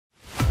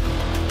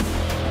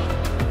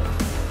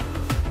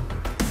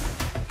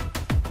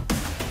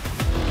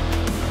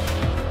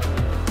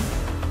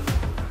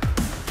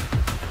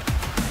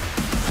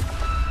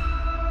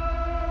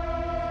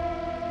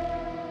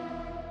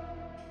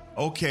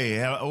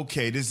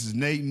Okay. This is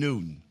Nate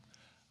Newton.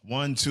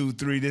 1, 2,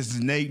 3. This is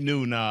Nate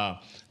Newton.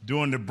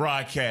 Doing the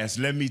broadcast.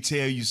 Let me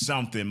tell you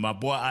something. My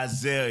boy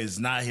Isaiah is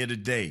not here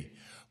today,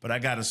 but I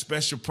got a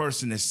special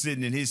person that's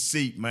sitting in his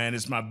seat, man.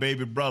 It's my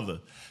baby brother,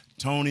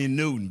 Tony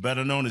Newton,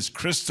 better known as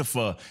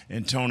Christopher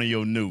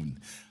Antonio Newton.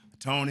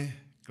 Tony,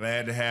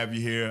 glad to have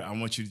you here. I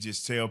want you to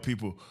just tell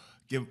people,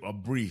 give a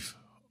brief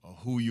of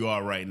who you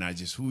are right now,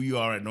 just who you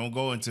are. Don't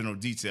go into no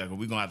detail, because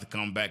we're going to have to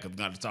come back because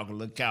we're going to talk a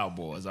little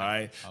Cowboys, all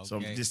right? Okay. So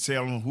just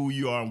tell them who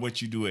you are and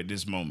what you do at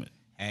this moment.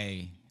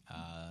 Hey,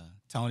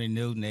 Tony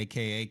Newton,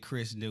 a.k.a.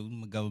 Chris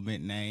Newton, my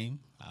government name.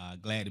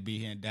 Glad to be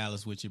here in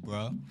Dallas with you,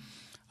 bro.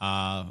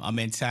 I'm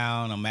in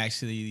town. I'm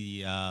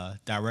actually the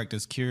director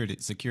of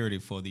security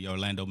for the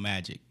Orlando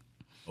Magic.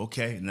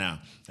 Okay, now,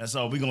 that's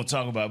all we're going to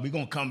talk about. We're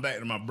going to come back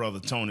to my brother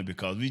Tony,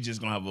 because we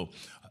just going to have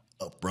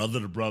a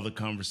brother-to-brother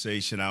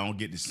conversation. I don't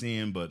get to see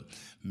him, but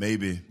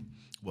maybe,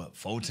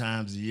 4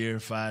 times a year,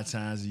 5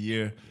 times a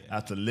year,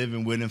 after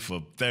living with him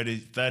for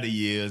 30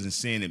 years and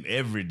seeing him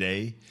every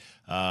day.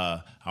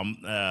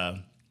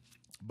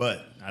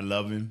 But I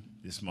love him.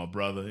 This is my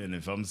brother, and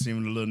if I'm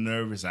seeming a little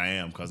nervous, I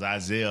am, because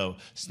Isaiah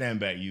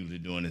Standback usually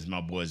doing this.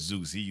 My boy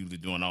Zeus, he usually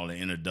doing all the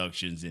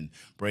introductions and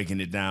breaking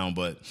it down.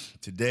 But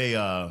today,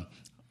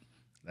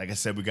 like I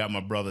said, we got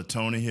my brother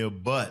Tony here,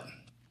 but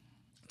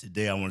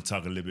today I want to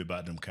talk a little bit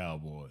about them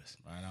Cowboys.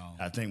 Right on.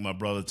 I think my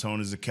brother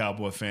Tony's a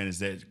Cowboy fan. Is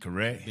that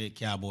correct? Big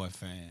Cowboy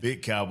fan.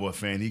 Big Cowboy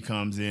fan. He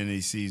comes in and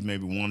he sees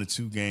maybe 1 or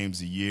 2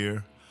 games a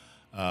year.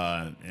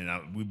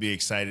 We'd be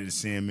excited to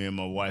see him, me and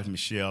my wife,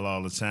 Michelle,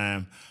 all the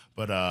time.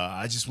 But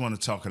I just want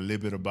to talk a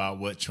little bit about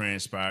what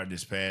transpired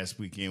this past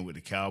weekend with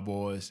the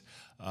Cowboys.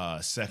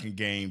 Second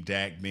game,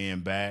 Dak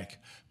being back,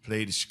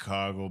 played the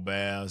Chicago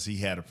Bears. He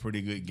had a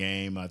pretty good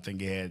game. I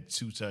think he had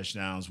 2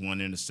 touchdowns, 1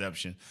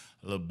 interception.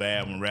 A little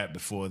bad one right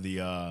before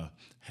the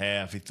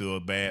half. He threw a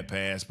bad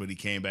pass, but he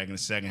came back in the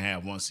second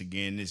half once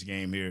again this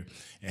game here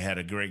and had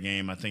a great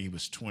game. I think he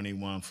was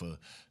 21 for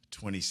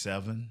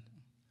 27.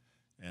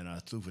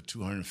 And threw for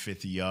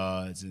 250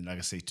 yards, and like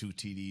I say, 2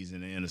 TDs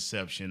and an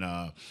interception.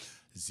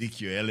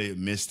 Ezekiel Elliott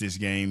missed this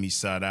game. He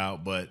sat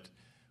out, but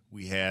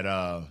we had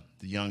the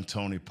young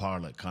Tony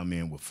Pollard come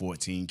in with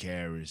 14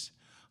 carries,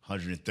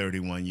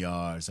 131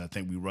 yards. I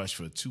think we rushed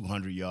for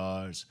 200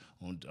 yards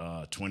on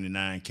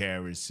 29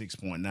 carries,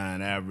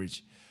 6.9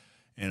 average.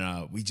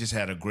 And we just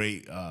had a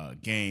great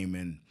game.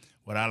 And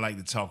what I like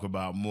to talk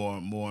about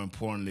more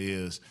importantly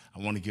is I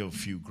want to give a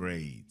few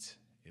grades.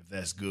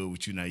 That's good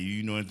with you. Now,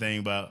 you know anything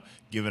about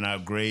giving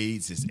out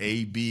grades? It's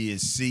A, B, and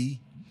C.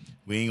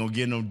 We ain't gonna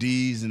get no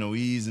D's and no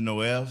E's and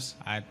no F's.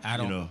 I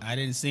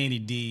didn't see any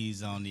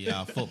D's on the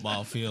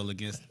football field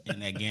in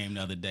that game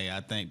the other day.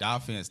 I think the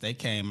offense, they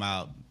came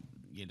out,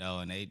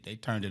 and they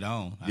turned it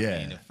on. I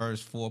mean, the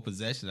first 4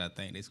 possessions, I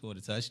think they scored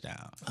a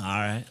touchdown. All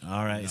right.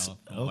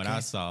 From what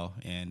I saw,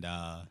 and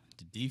the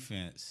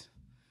defense,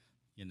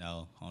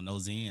 on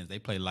those ends, they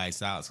play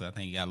lights out. So I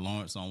think you got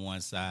Lawrence on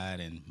one side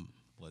and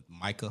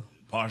Micah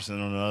Parson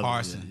on the other.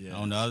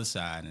 On the other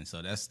side, and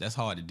so that's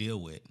hard to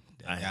deal with.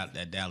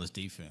 That Dallas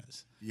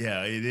defense.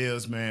 Yeah, it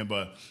is, man.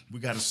 But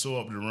we got to sew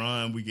up the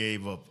run. We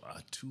gave up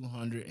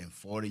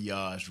 240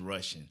 yards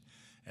rushing,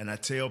 and I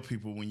tell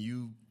people when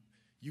you're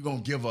gonna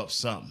give up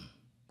something.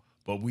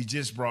 But we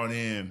just brought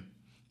in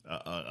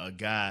a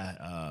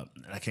guy.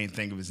 I can't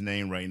think of his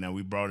name right now.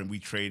 We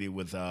traded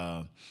with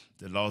the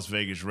Las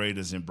Vegas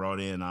Raiders and brought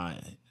in I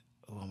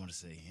want to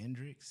say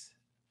Hendricks.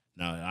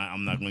 No,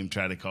 I'm not going to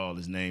try to call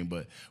his name,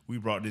 but we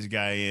brought this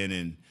guy in,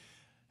 and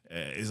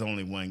it's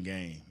only 1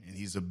 game, and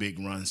he's a big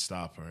run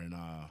stopper. And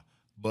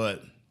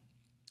but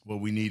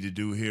what we need to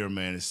do here,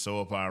 man, is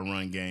sew up our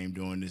run game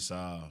during this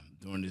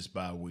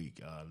bye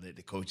week. Let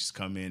the coaches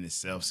come in and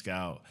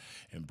self-scout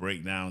and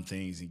break down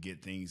things and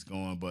get things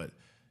going. But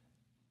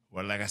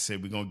like I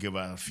said, we're going to give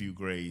out a few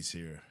grades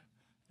here,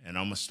 and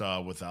I'm going to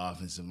start with the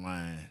offensive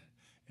line.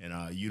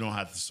 And you don't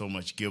have to so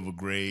much give a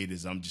grade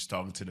as I'm just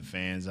talking to the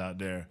fans out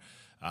there.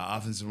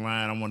 Offensive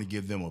line, I want to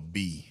give them a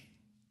B.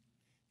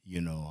 I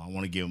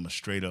want to give them a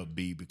straight-up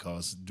B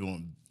because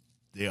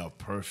they are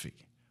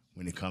perfect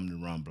when it comes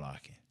to run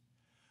blocking.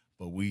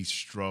 But we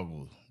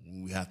struggle.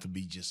 We have to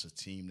be just a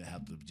team that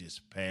have to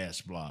just pass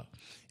block.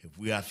 If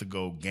we have to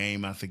go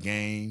game after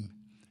game,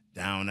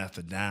 down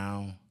after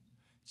down,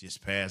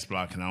 just pass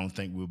blocking, I don't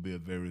think we'll be a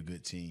very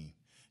good team.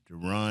 The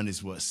run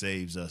is what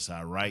saves us.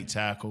 Our right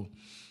tackle,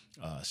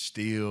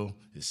 Steele,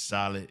 is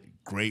solid.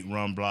 Great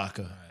run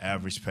blocker,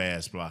 average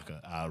pass blocker.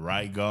 Our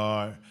right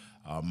guard,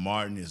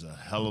 Martin, is a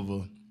hell of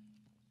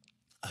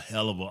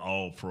a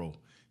all-pro.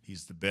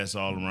 He's the best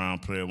all-around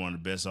player, one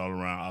of the best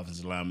all-around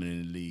offensive linemen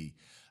in the league.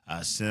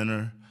 Our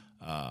center,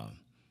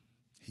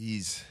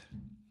 he's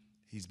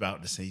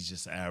about to say he's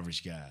just an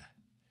average guy.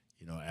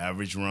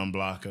 Average run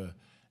blocker,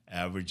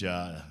 average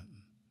Tyler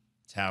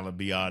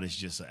Biot is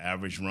just an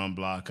average run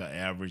blocker,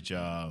 average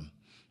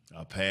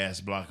pass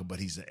blocker, but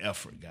he's an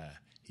effort guy.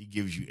 He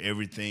gives you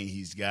everything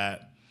he's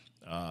got.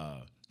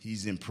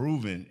 He's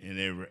improving in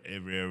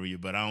every area,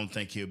 but I don't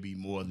think he'll be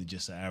more than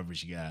just an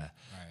average guy.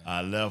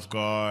 Right. Left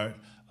guard,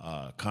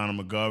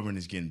 Conor McGovern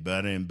is getting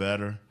better and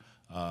better.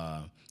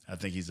 I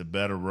think he's a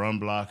better run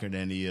blocker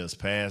than he is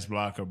pass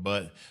blocker,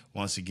 but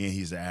once again,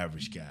 he's an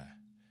average guy.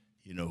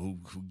 Who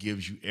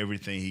gives you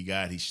everything he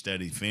got. He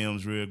studied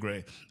films real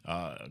great.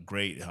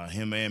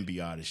 Him and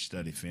Biotis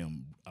studied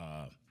film.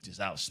 Just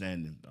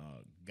outstanding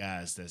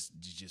guys that's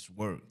just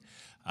work.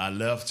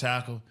 Left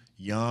tackle,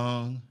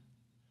 young,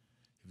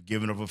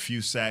 giving up a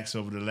few sacks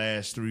over the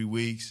last 3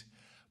 weeks,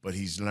 but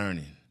he's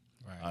learning.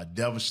 Right.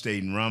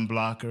 Devastating run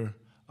blocker,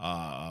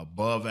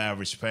 above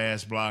average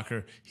pass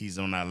blocker. He's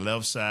on our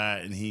left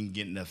side, and he ain't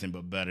getting nothing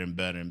but better and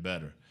better and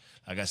better.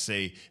 Like I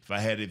say,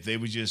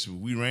 if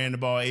we ran the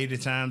ball 80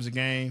 times a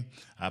game,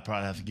 I'd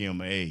probably have to give him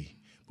an A.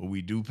 But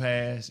we do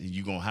pass, and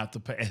you're going to have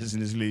to pass in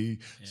this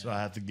league, so I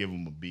have to give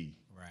him a B.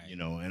 Right.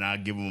 And I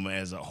give him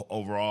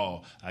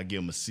overall, I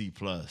give him a C+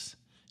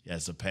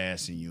 as a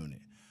passing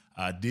unit.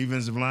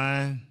 Defensive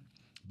line,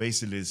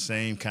 basically the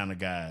same kind of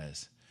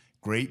guys.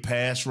 Great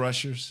pass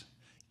rushers,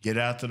 get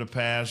after the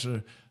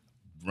passer,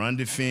 run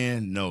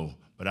defend, no.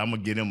 But I'm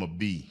going to give them a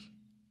B.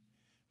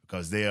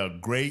 Because they are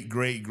great.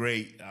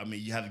 I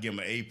mean, you have to give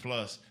them an A+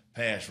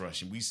 pass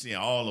rushing. We see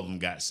all of them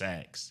got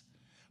sacks.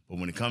 But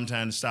when it comes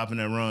time to stopping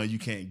that run, you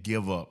can't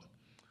give up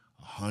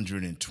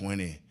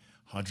 120,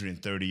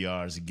 130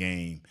 yards a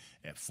game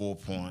at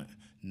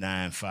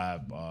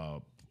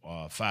 4.95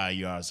 5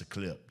 yards a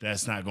clip.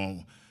 That's not going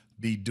to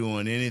be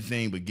doing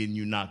anything but getting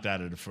you knocked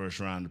out of the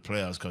first round of the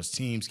playoffs, because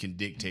teams can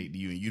dictate to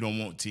you, and you don't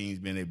want teams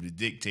being able to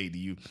dictate to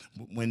you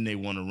when they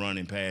want to run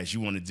and pass.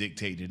 You want to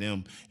dictate to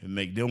them and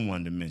make them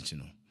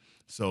one-dimensional.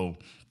 So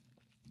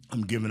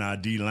I'm giving our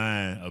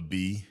D-line a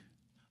B.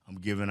 I'm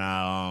giving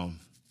our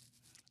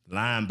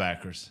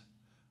linebackers,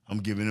 I'm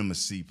giving them a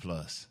C+.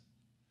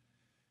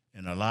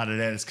 And a lot of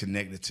that is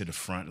connected to the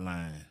front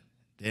line.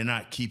 They're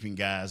not keeping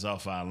guys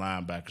off our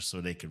linebackers so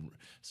they can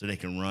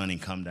run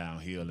and come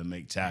downhill and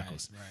make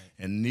tackles. Right.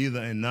 And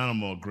none of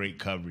them are great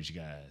coverage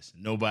guys.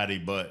 Nobody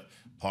but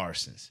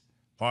Parsons.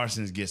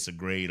 Parsons gets a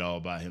grade all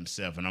by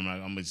himself, and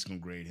I'm just gonna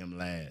grade him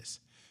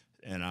last.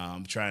 And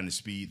I'm trying to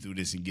speed through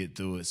this and get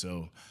through it.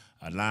 So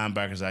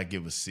linebackers, I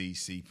give a C+.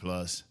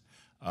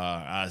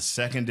 Our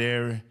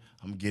secondary,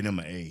 I'm getting him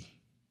an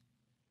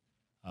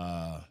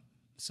A.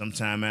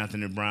 Sometime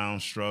Anthony Brown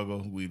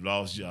struggled. We've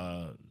lost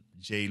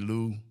Jay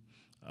Lewis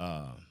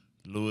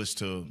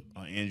to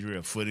an injury,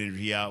 a foot injury.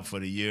 He out for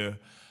the year.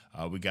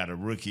 We got a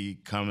rookie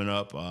coming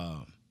up,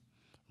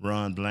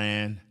 Ron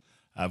Bland.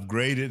 I've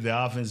graded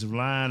the offensive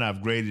line.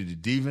 I've graded the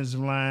defensive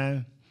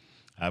line.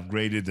 I've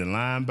graded the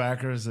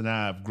linebackers, and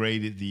I've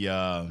graded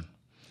the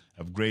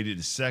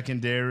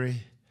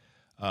secondary.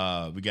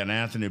 We got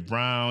Anthony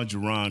Brown.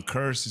 Jerron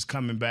Kearse is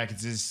coming back.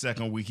 It's his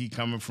second week. He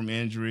coming from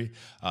injury.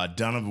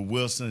 Donovan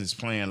Wilson is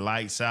playing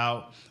lights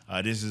out.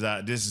 This is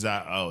our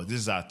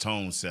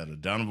tone setter.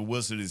 Donovan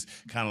Wilson is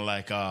kind of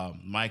like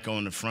Mike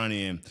on the front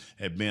end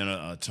at being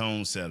a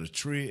tone setter.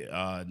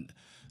 Trevon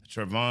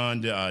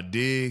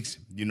Diggs,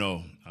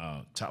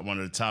 one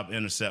of the top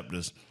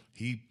interceptors.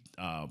 He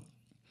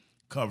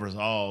covers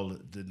all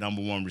the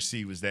number one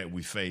receivers that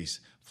we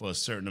face for a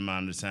certain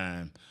amount of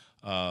time.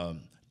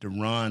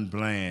 Deron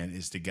Bland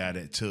is the guy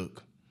that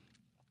took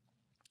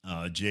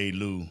Jay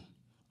Lou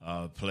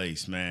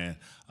place, man.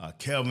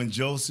 Kelvin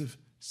Joseph,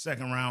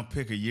 second-round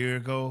pick a year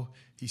ago,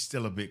 he's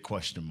still a big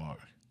question mark.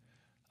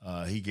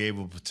 He gave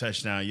up a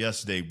touchdown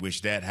yesterday,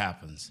 which that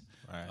happens.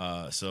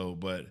 Right.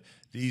 But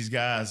these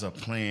guys are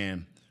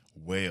playing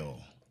well.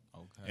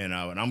 Okay. And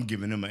I'm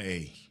giving them an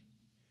A.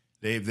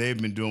 They've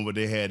been doing what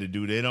they had to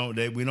do. We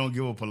don't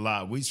give up a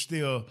lot. We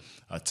still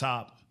a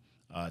top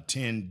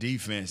 10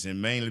 defense,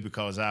 and mainly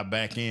because our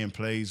back end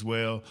plays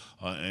well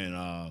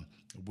and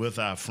with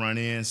our front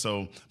end.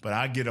 But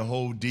I get a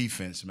whole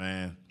defense,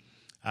 man.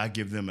 I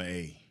give them an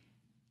A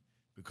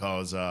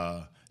because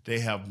they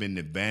have been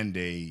the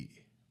Band-Aid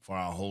for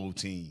our whole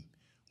team.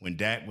 When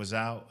Dak was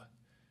out,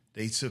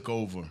 they took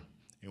over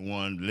and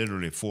won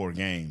literally 4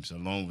 games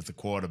along with the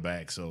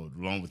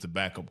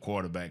backup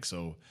quarterback.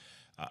 So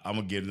I'm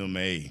going to give them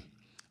an A.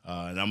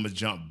 And I'm going to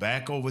jump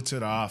back over to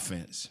the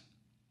offense.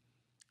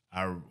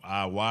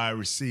 Our wide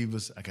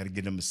receivers, I got to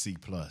give them a C+.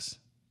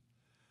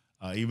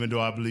 Even though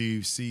I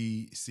believe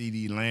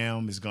CeeDee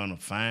Lamb is going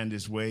to find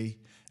his way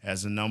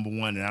as a number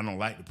one, and I don't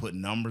like to put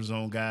numbers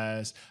on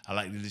guys. I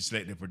like to just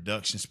let the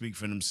production speak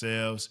for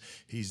themselves.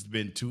 He's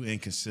been too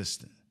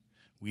inconsistent.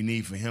 We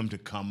need for him to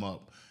come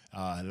up.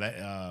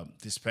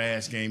 This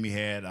past game he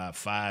had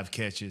 5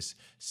 catches,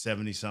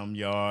 70-something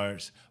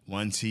yards,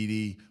 1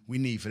 TD. We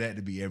need for that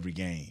to be every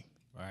game.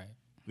 Right.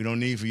 We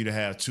don't need for you to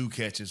have 2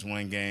 catches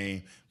one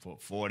game for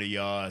 40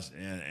 yards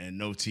and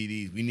no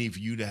TDs. We need for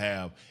you to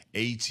have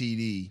a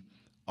TD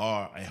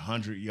or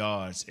 100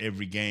 yards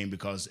every game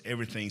because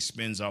everything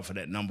spins off of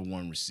that number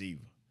one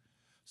receiver.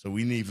 So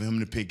we need for him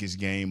to pick his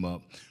game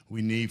up.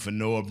 We need for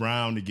Noah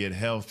Brown to get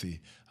healthy.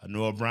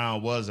 Noah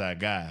Brown was our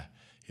guy.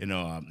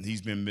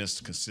 He's been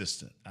Mr.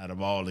 Consistent out of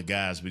all the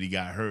guys, but he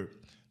got hurt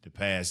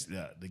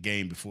the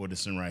game before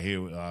this one right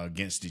here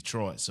against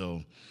Detroit.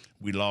 So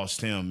we lost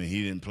him, and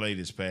he didn't play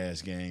this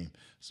past game.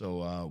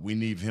 So we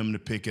need him to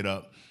pick it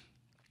up.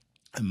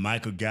 And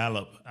Michael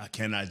Gallup, I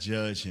cannot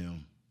judge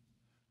him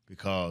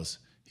because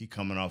he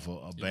coming off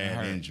a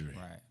bad injury.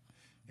 Right.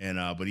 And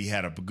but he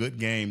had a good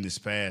game this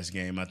past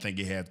game. I think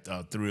he had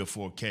 3 or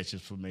 4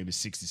 catches for maybe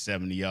 60,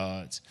 70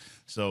 yards.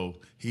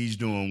 So he's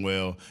doing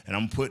well. And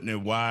I'm putting the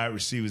wide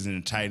receivers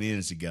and the tight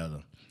ends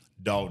together.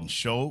 Dalton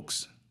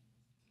Schultz,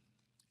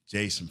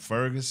 Jason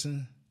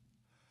Ferguson,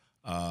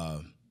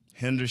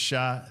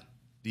 Hendershot.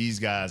 These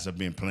guys have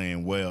been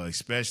playing well,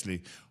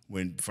 especially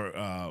when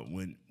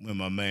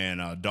my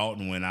man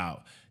Dalton went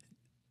out.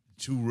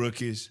 2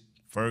 rookies,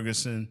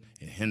 Ferguson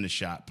and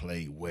Hendershot,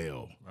 played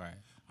well. Right.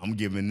 I'm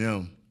giving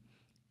them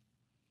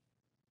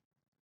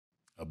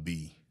a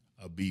B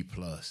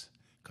plus,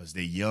 because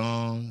they're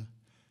young,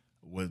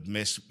 with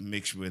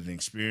mixed with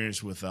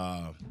experience with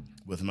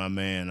my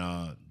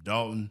man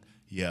Dalton.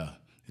 Yeah,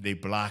 they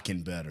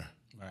blocking better.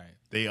 Right.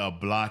 They are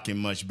blocking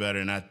much better,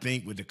 and I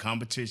think with the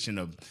competition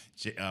of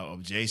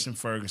Jason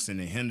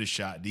Ferguson and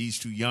Hendershot, these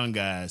 2 young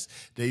guys,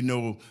 they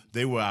know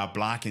they were our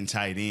blocking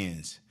tight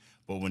ends.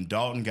 But when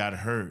Dalton got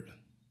hurt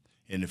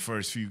in the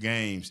first few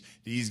games,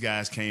 these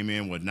guys came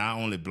in with not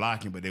only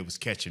blocking, but they was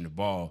catching the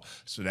ball.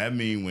 So that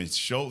means when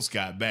Schultz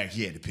got back,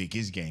 he had to pick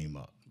his game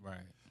up. Right.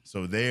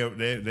 So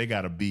they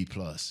got a B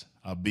plus,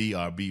 a B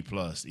or B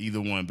plus,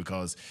 either one,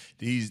 because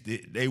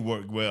they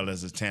work well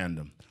as a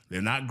tandem.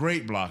 They're not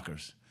great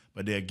blockers,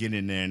 but they'll get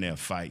in there and they'll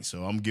fight.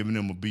 So I'm giving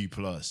them a B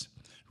plus.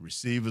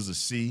 Receivers a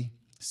C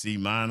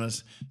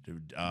minus. The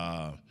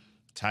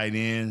tight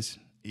ends,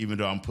 even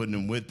though I'm putting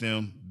them with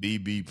them,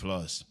 B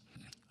plus.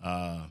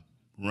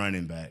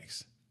 Running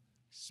backs,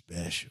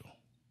 special.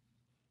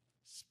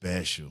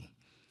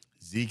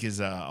 Zeke is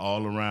an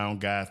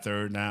all-around guy,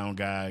 third down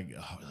guy,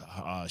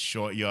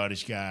 short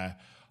yardage guy,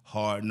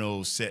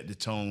 hard-nosed,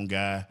 set-the-tone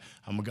guy.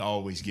 I'm going to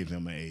always give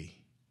him an A.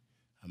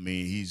 I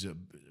mean, he's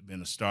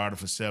been a starter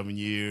for 7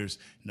 years.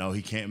 No,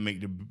 he can't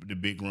make the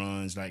big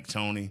runs like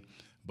Tony,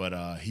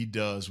 but he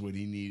does what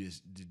he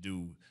needs to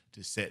do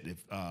to set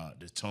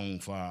the tone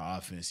for our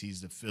offense.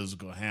 He's the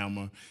physical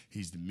hammer.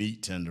 He's the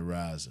meat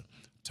tenderizer.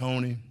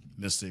 Tony,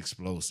 Mr.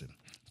 Explosive.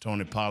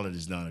 Tony Pollard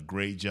has done a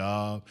great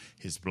job.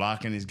 His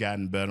blocking has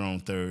gotten better on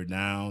third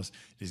downs.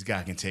 This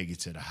guy can take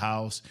it to the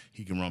house.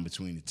 He can run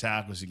between the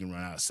tackles. He can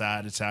run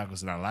outside the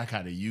tackles. And I like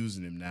how they're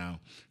using him now.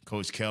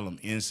 Coach Kellum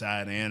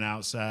inside and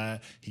outside.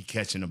 He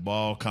catching the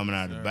ball coming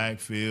out of the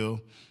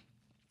backfield.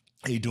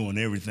 He doing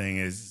everything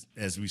as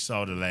we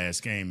saw the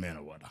last game,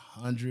 man.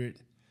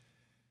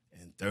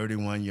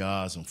 131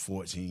 yards on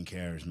 14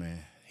 carries,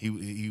 man.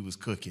 He was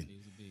cooking.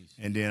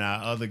 And then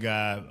our other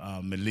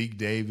guy, Malik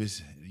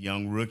Davis,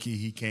 young rookie,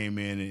 he came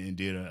in and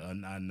did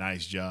a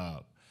nice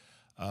job.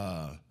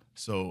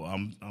 So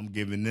I'm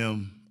giving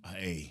them an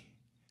A.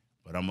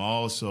 But I'm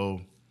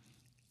also,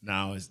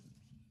 now it's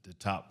the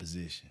top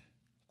position,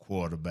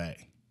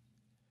 quarterback.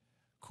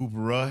 Cooper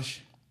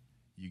Rush,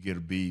 you get a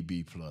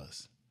B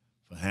plus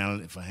for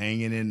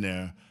hanging in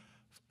there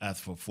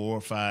for 4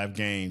 or 5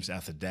 games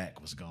after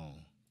Dak was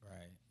gone.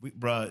 Right.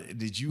 Bro,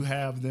 did you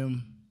have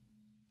them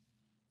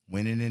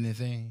winning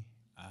anything?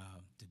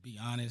 To be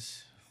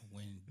honest,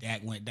 when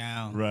Dak went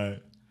down,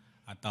 right,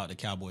 I thought the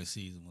Cowboys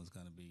season was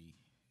going to be,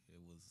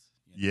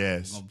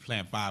 yes, we're going to be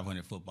playing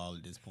 500 football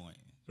at this point.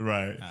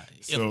 Right.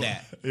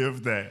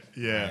 If that,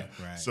 yeah.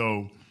 Right.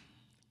 So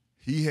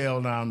he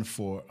held down the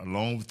fort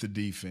along with the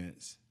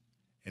defense,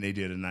 and they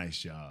did a nice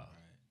job.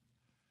 Right.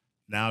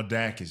 Now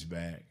Dak is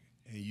back,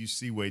 and you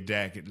see where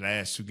Dak at the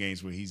last 2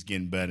 games where he's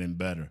getting better and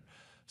better.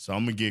 So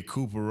I'm going to give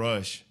Cooper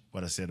Rush,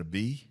 what I said, a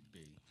B.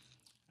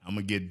 I'm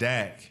going to give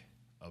Dak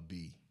a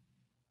B.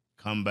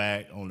 Come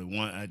back,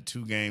 only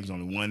 2 games,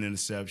 only 1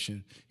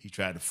 interception. He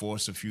tried to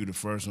force a few the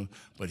first one,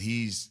 but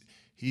he's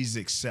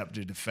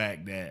accepted the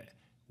fact that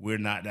we're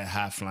not that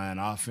high-flying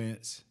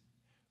offense.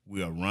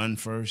 We're a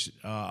run-first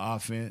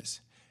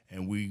offense,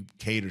 and we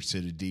cater to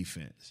the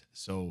defense.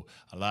 So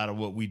a lot of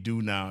what we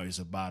do now is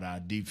about our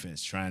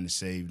defense, trying to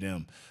save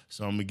them.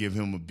 So I'm going to give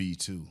him a B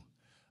too.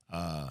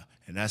 And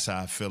that's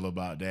how I feel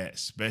about that.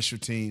 Special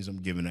teams,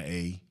 I'm giving an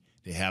A.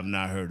 They have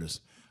not hurt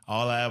us.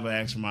 All I ever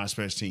ask from my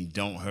special team,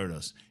 don't hurt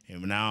us.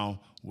 And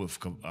now with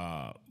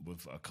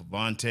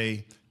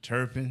Cavante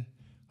Turpin,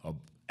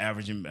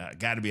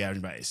 got to be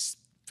averaging about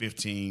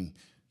 15,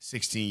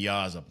 16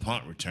 yards a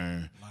punt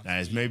return. Now,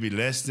 it's maybe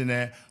less than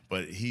that,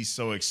 but he's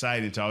so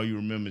exciting. All you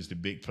remember is the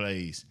big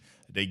plays.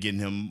 They getting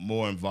him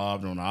more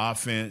involved on the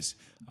offense.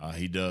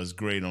 He does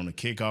great on the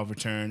kickoff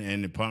return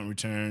and the punt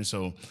return,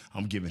 so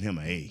I'm giving him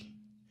an A.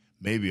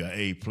 Maybe an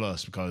A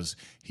plus, because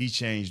he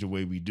changed the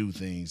way we do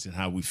things and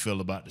how we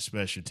feel about the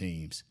special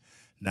teams.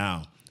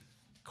 Now,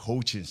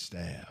 coaching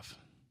staff.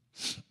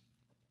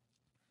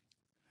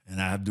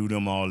 And I do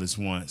them all at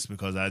once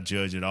because I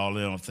judge it all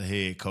in off the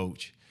head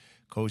coach.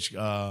 Coach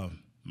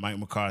Mike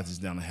McCarthy's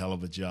done a hell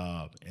of a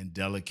job in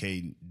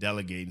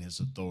delegating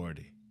his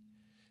authority.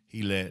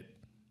 He let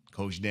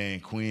Coach Dan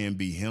Quinn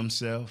be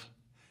himself,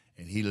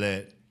 and he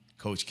let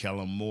Coach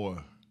Kellen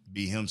Moore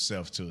be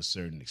himself to a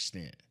certain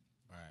extent.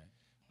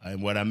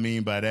 And what I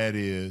mean by that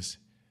is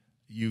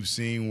you've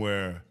seen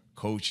where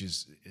coach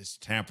is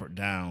tampered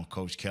down,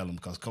 Coach Kellum,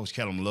 because Coach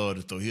Kellum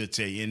loved to throw. He'll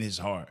tell you in his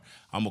heart,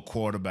 I'm a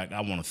quarterback,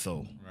 I want to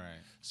throw. Right.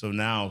 So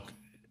now,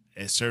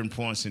 at certain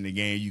points in the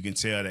game, you can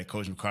tell that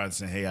Coach McCarthy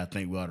saying, hey, I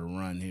think we ought to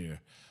run here.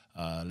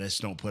 Let's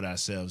don't put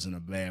ourselves in a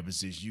bad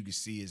position. You can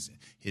see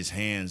his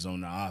hands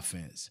on the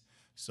offense.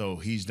 So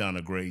he's done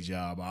a great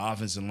job. Our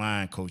offensive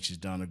line coach has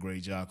done a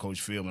great job.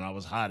 Coach Philbin, I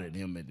was hot at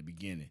him at the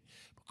beginning.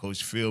 But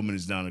Coach Philbin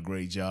has done a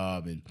great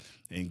job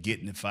in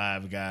getting the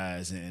 5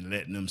 guys and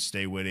letting them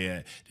stay where they're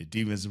at. The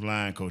defensive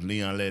line coach,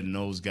 Leon Letton,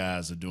 those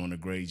guys are doing a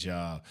great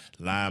job.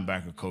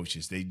 Linebacker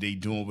coaches, they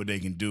doing what they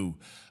can do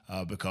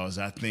because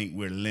I think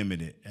we're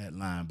limited at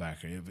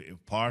linebacker.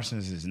 If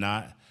Parsons is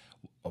not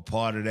a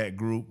part of that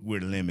group,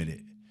 we're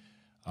limited.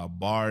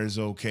 Barr is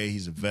okay.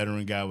 He's a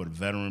veteran guy with a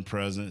veteran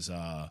presence.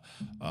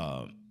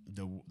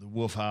 The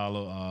Wolf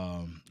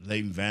Howler,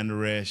 Leighton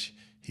Vander Esch,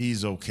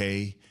 he's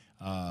okay.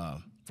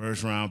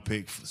 First-round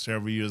pick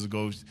several years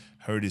ago,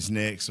 hurt his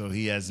neck, so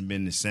he hasn't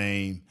been the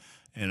same.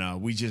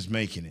 And we just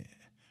making it.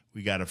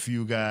 We got a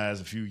few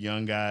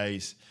young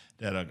guys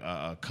that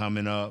are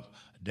coming up.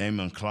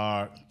 Damon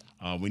Clark.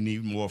 We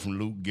need more from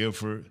Luke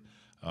Gifford,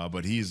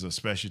 but he's a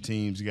special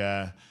teams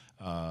guy.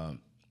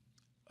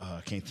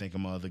 I can't think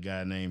of my other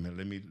guy name.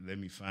 Let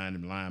me find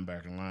him.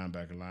 Linebacker.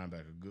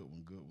 Good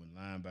one.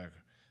 Linebacker.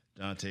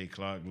 Dante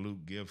Clark,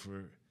 Luke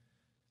Gifford,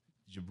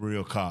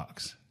 Jabril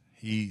Cox.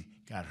 He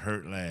got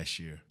hurt last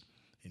year,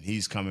 and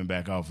he's coming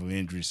back off of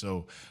injury.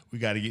 So we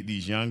got to get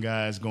these young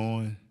guys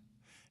going,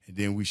 and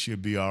then we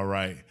should be all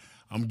right.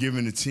 I'm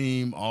giving the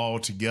team all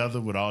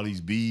together with all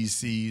these B's,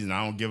 C's, and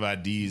I don't give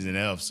out D's and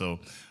F's. So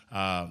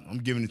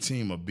I'm giving the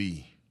team a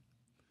B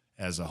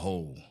as a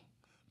whole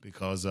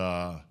because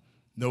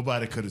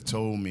nobody could have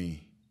told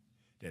me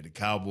that the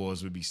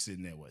Cowboys would be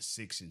sitting at,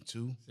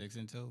 6-2?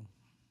 6-2.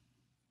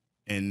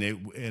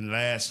 And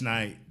last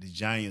night, the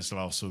Giants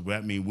lost, so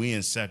that means we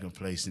in second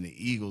place, and the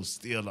Eagles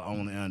still the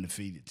only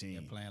undefeated team.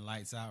 They're playing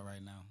lights out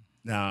right now.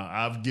 Now,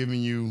 I've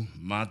given you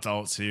my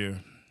thoughts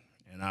here,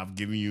 and I've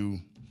given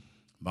you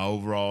my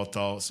overall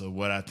thoughts of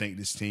what I think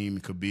this team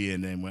could be.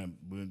 And then when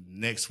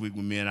next week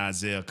when me and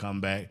Isaiah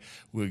come back,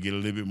 we'll get a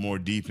little bit more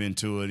deep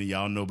into it. And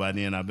y'all know by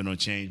then I've been on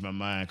Change My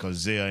Mind because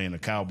Isaiah ain't a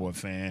Cowboy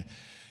fan.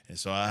 And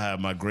so I have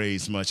my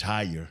grades much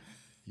higher,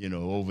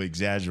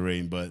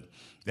 over-exaggerating. But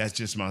that's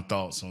just my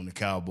thoughts on the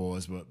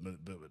Cowboys. But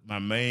my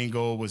main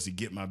goal was to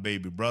get my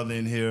baby brother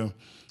in here.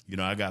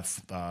 I got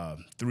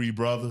 3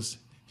 brothers.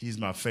 He's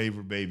my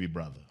favorite baby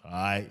brother, all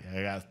right?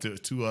 I got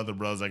 2 other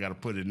brothers I got to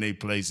put in their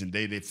place, and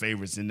they their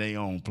favorites in their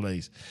own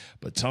place.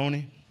 But,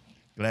 Tony,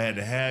 glad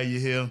to have you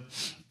here.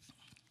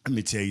 Let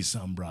me tell you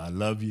something, bro. I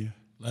love you.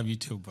 Love you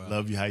too, bro.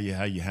 Love you how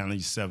you handle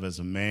yourself as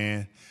a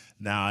man.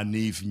 Now I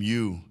need from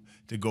you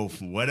to go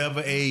from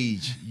whatever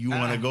age you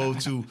want to go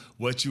to,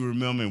 what you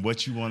remember and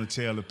what you want to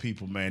tell the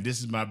people, man.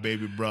 This is my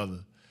baby brother,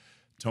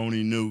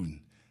 Tony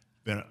Newton.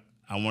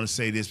 I want to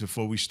say this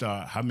before we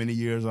start. How many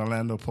years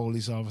Orlando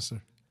police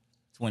officer?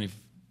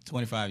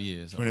 25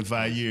 years.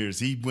 25 years.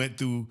 He went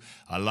through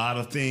a lot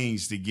of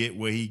things to get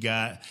where he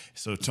got.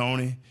 So,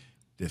 Tony,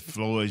 the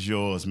floor is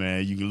yours,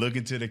 man. You can look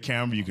into the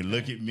camera. You can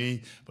look at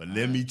me. But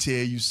let me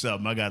tell you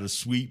something. I got a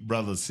sweet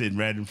brother sitting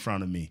right in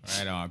front of me.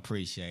 Right on.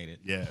 Appreciate it.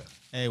 Yeah.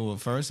 Hey, well,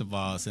 first of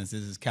all, since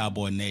this is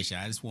Cowboy Nation,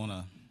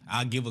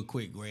 I'll give a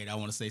quick grade. I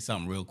want to say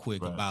something real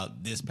quick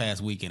about this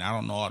past weekend. I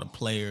don't know all the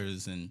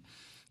players and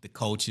the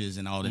coaches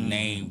and all the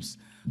names,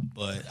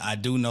 but I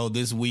do know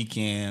this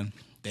weekend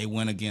 – they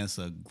went against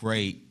a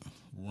great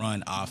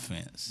run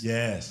offense.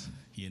 Yes.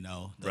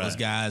 Those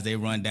guys, they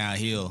run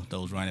downhill,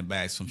 those running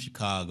backs from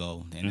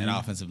Chicago. And that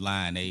offensive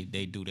line,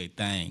 they do their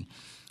thing.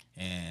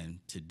 And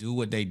to do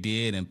what they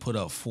did and put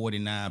up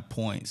 49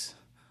 points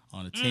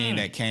on a team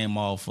that came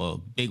off a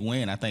big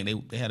win. I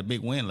think they had a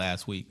big win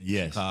last week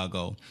in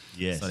Chicago.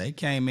 Yes. So they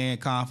came in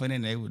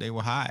confident. They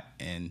were hot.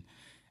 And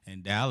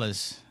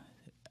Dallas,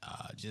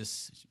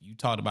 you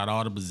talked about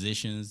all the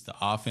positions, the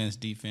offense,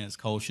 defense,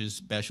 coaches,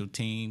 special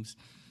teams.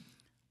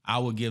 I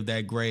would give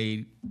that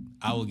grade.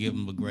 I would give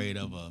them a grade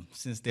of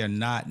since they're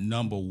not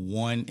number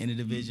 1 in the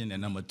division, they're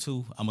number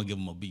 2. I'm gonna give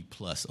them a B+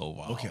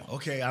 overall.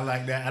 Okay, I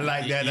like that.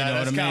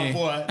 That's what I mean?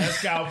 Cowboy.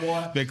 That's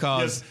Cowboy.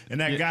 Because and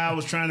that guy I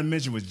was trying to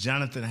mention was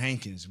Jonathan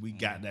Hankins. We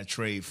got that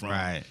trade from.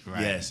 Right.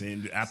 Yes,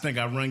 and I think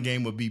our run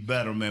game would be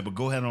better, man. But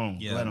go ahead on.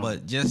 Yeah,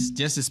 but just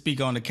to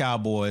speak on the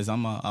Cowboys,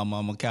 I'm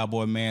a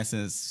Cowboy man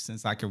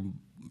since I can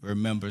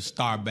remember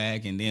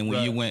Starback, and then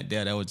when you went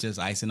there, that was just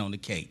icing on the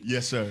cake.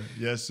 Yes, sir.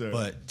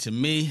 But to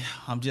me,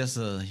 I'm just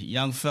a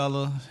young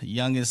fella,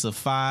 youngest of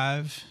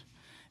 5.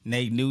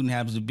 Nate Newton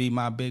happens to be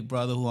my big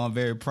brother, who I'm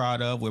very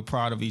proud of. We're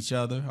proud of each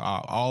other.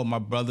 All my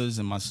brothers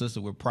and my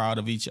sister, we're proud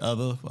of each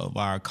other, of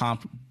our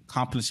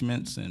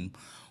accomplishments and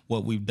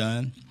what we've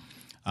done.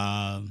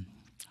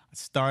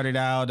 Started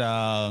out,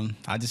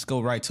 I just go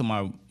right to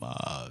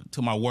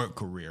my work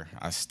career.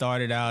 I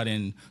started out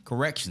in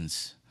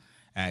corrections,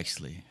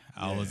 actually.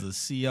 I was a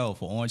CO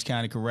for Orange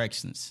County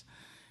Corrections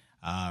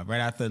right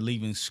after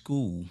leaving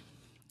school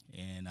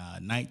in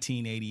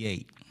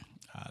 1988,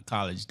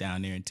 college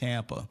down there in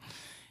Tampa.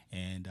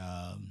 And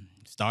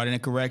started in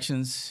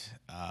corrections.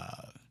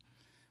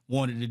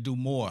 Wanted to do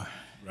more.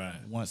 Right.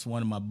 Once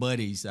one of my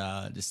buddies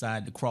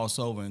decided to cross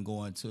over and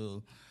go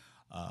into,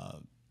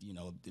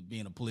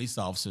 being a police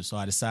officer, so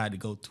I decided to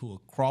go to a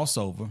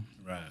crossover.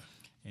 Right.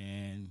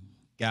 And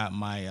got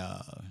my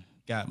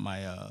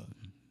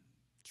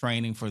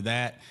training for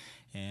that,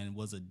 and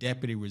was a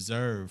deputy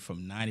reserve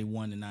from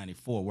 91 to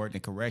 94. Worked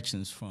in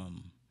corrections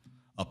from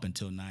up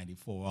until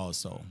 94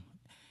 also.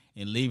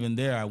 And leaving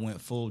there, I went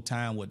full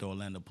time with the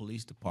Orlando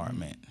Police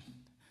Department.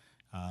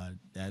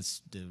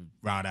 That's the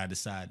route I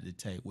decided to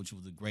take, which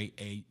was a great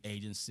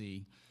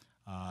agency.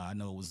 I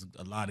know it was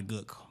a lot of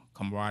good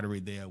camaraderie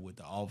there with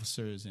the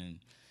officers, and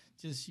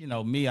just,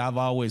 me, I've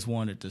always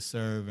wanted to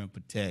serve and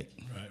protect.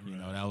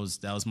 Right.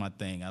 That was my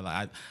thing.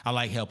 I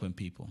like helping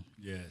people.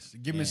 Yes.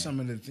 Give me some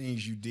of the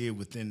things you did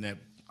within that.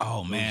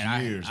 Oh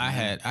man, years, I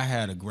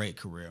had a great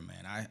career,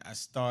 man. I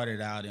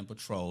started out in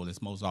patrol,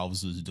 as most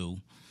officers do,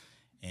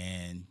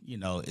 and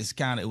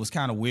it was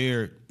kind of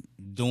weird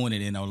doing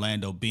it in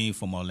Orlando, being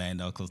from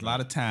Orlando, because a lot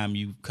of time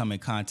you come in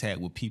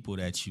contact with people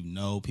that you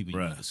know, people you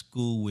went to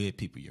school with,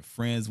 people you're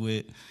friends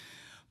with,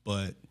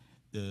 but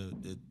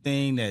the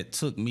thing that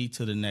took me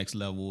to the next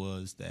level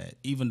was that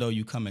even though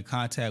you come in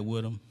contact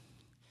with them,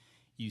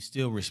 you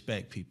still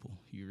respect people.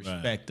 You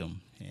respect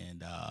them,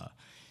 and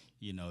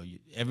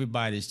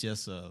everybody's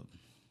just a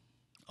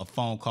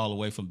phone call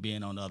away from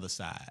being on the other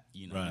side.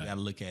 You got to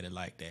look at it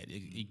like that.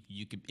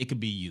 It could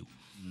be you.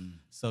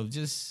 So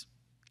just,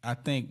 I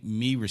think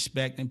me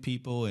respecting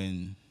people,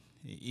 and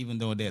even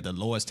though they're at the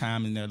lowest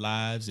time in their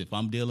lives, if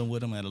I'm dealing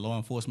with them at a law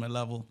enforcement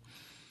level,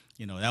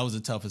 that was the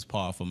toughest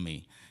part for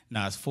me.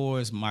 Now, as far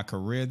as my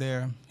career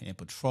there in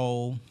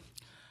patrol,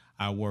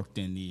 I worked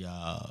in the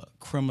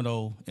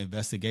criminal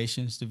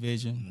investigations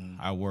division.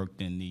 I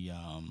worked in the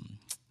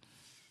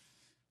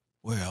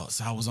where else?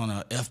 I was on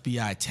a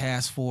FBI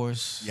task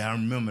force. Yeah, I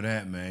remember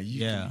that, man.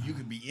 You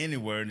could be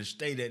anywhere in the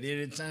state at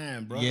any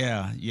time, bro.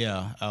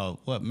 Yeah. Oh,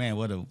 what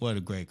a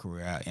great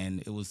career.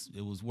 And it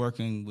was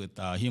working with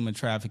human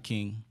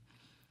trafficking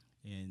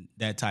and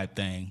that type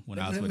thing when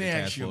I was with the task force. Let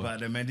me ask you about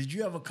that, man. Did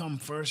you ever come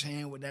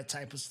firsthand with that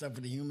type of stuff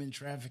with the human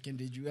trafficking?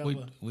 Did you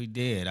ever? We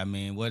did. I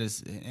mean,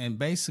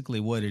 basically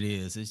what it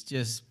is, it's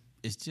just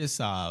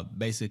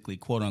basically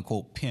quote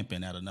unquote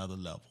pimping at another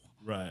level.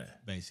 Right.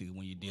 Basically,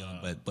 when you're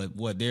dealing, but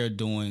what they're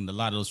doing, a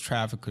lot of those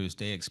traffickers,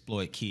 they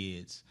exploit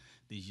kids,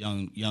 these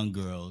young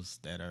girls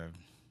that are,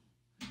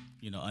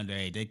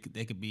 underage.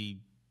 They could be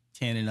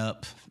 10 and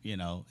up.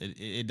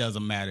 It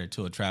doesn't matter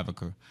to a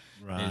trafficker.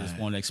 Right. They just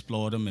want to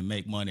exploit them and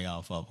make money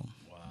off of them.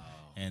 Wow.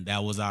 And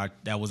that was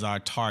our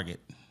target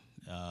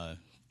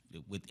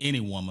with any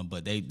woman,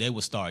 but they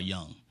would start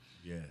young.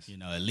 Yes.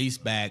 At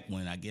least back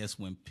when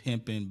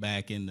pimping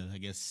back in the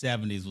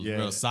 70s was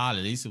real solid.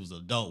 At least it was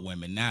adult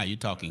women. Now you're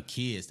talking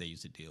kids they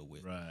used to deal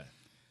with. Right.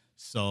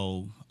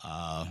 So,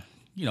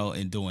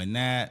 in doing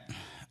that,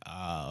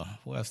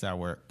 what else did I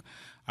work?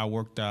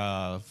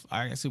 I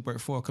actually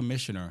worked for a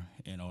commissioner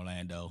in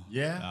Orlando.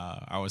 Yeah.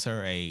 I was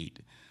her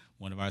aide,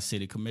 one of our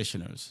city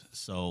commissioners.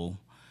 So,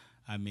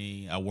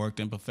 I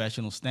worked in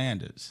professional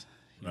standards.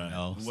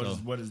 Right.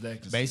 What is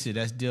that? Basically,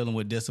 that's dealing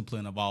with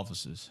discipline of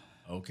officers.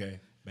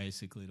 Okay.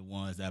 Basically, the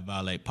ones that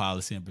violate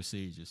policy and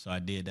procedures. So I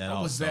did that.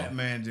 How was that,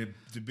 man,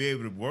 to be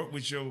able to work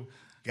with your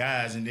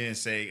guys and then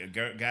say,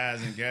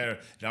 guys and girls,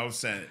 all of a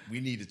sudden, we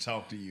need to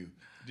talk to you?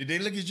 Did they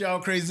look at y'all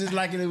crazy, just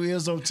like it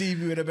was on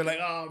TV, and they be like,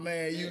 "Oh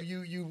man,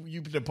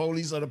 you the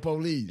police or the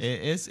police?"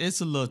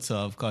 It's a little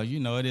tough because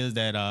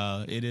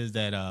it is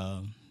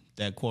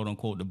that quote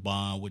unquote the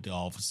bond with the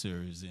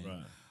officers, and,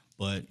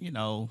 but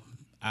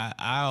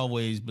I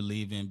always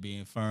believe in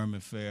being firm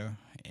and fair.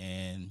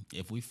 And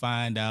if we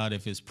find out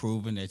if it's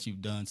proven that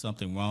you've done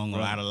something wrong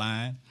or out of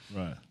line,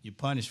 you're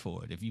punished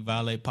for it. If you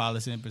violate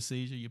policy and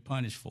procedure, you're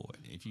punished for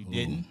it. If you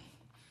didn't,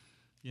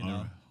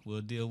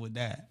 we'll deal with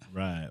that.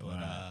 Right.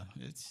 But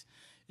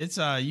it's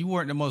you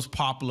weren't the most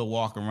popular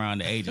walk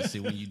around the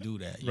agency when you do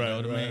that. You know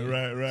what I mean?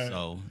 Right.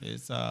 So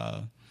it's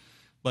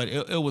but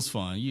it was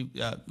fun.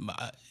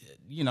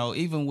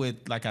 Even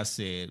with, like I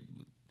said,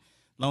 as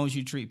long as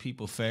you treat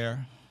people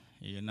fair.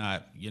 You're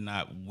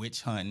not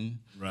witch hunting.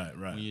 Right.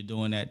 When you're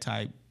doing that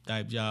type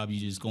job, you're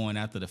just going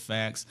after the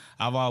facts.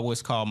 I've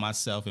always called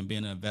myself, and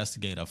being an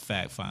investigator, a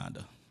fact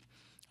finder.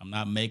 I'm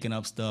not making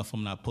up stuff.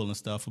 I'm not pulling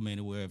stuff from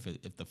anywhere.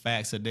 If the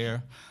facts are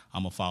there,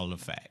 I'm gonna follow the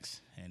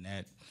facts, and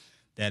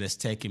that has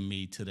taken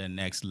me to the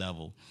next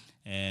level.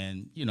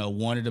 And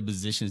one of the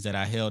positions that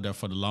I held there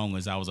for the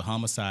longest, I was a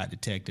homicide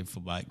detective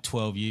for like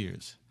 12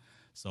 years.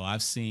 So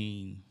I've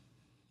seen,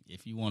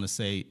 if you want to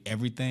say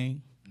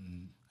everything,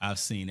 I've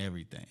seen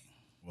everything.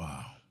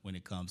 Wow. When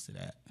it comes to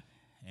that.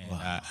 And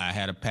I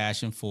had a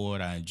passion for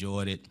it. I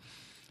enjoyed it.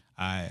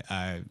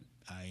 I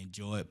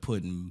enjoyed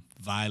putting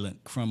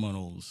violent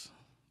criminals,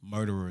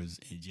 murderers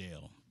in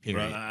jail.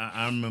 Period. Bro,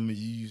 I remember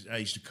I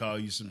used to call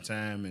you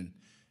sometime, and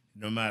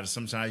no matter,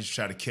 sometimes I used to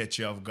try to catch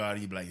you off guard.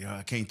 You'd be like,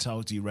 I can't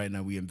talk to you right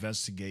now. We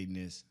investigating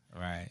this.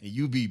 Right. And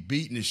you be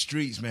beating the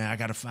streets, man. I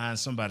got to find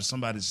somebody.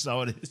 Somebody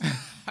saw this.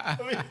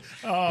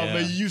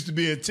 Man, you used to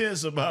be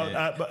intense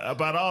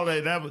about all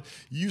that.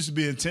 You used to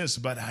be intense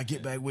about I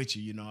get back with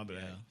you. I'll be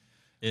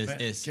like,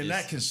 can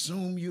that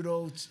consume you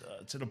though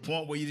to the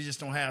point where you just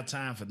don't have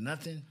time for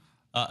nothing?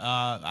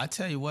 I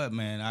tell you what,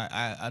 man.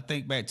 I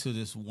think back to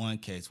this one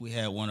case. We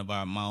had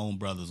my own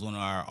brothers, one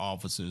of our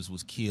officers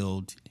was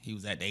killed. He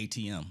was at the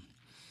ATM.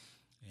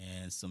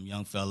 And some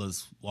young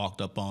fellas walked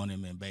up on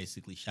him and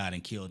basically shot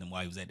and killed him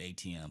while he was at the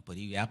ATM. But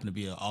he happened to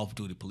be an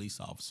off-duty police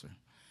officer.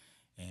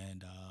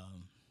 And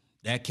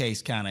that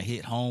case kind of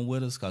hit home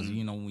with us because,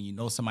 when you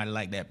know somebody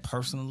like that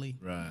personally.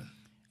 Right.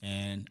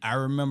 And I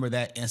remember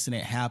that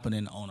incident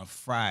happening on a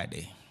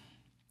Friday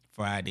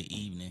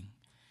evening.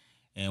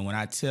 And when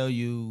I tell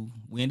you,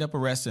 we end up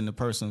arresting the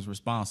person who's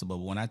responsible.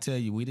 But when I tell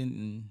you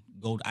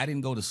I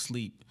didn't go to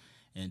sleep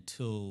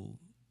until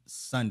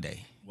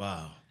Sunday.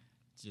 Wow.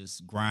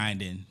 Just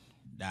grinding.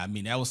 I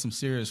mean, that was some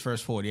serious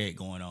first 48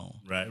 going on.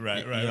 Right. You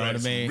know what I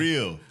mean?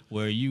 Real.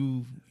 Where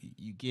you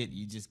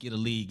just get a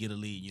lead.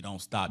 You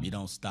don't stop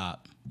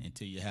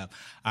until you have.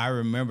 I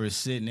remember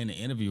sitting in the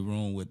interview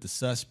room with the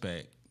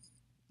suspect,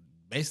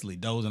 basically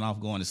dozing off,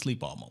 going to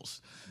sleep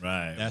almost.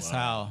 Right. That's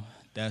how.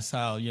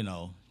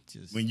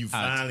 Just when you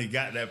finally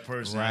got that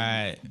person.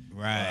 Right.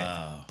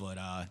 Wow. But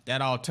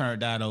that all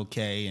turned out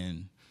okay,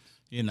 and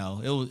it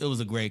was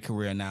a great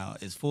career. Now,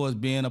 as far as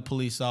being a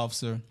police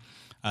officer,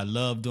 I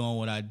love doing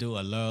what I do.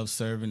 I love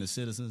serving the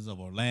citizens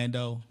of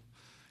Orlando,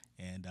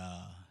 and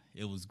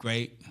it was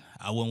great.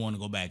 I wouldn't want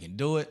to go back and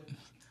do it.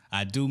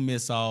 I do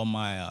miss all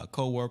my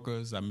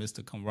coworkers. I miss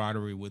the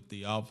camaraderie with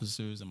the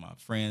officers and my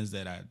friends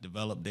that I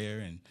developed there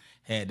and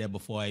had there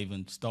before I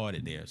even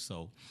started there.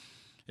 So,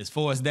 as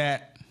far as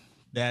that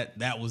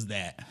was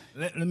that.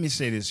 Let me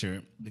say this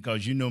here,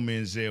 because me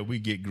and Zell, we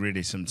get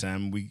gritty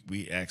sometimes.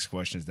 We ask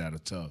questions that are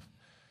tough.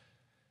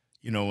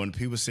 When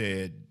people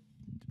said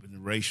the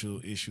racial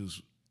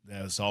issues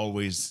that's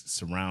always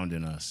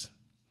surrounding us,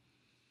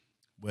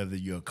 whether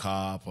you're a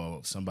cop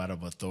or somebody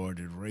of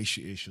authority, the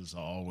racial issues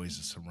are always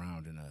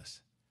surrounding us.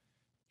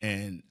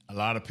 And a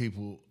lot of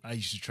people, I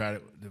used to try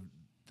to,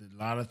 a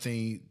lot of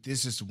things,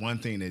 this is one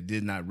thing that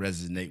did not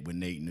resonate with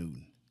Nate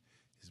Newton,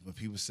 is when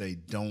people say,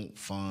 don't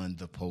fund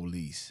the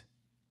police.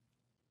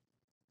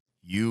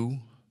 You,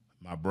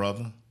 my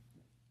brother,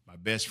 my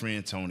best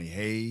friend, Tony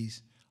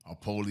Hayes, are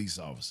police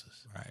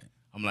officers. Right.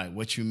 I'm like,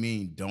 what you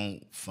mean,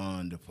 don't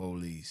fund the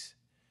police?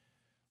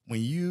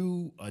 When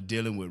you are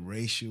dealing with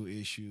racial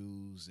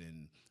issues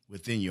and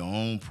within your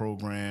own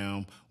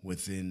program,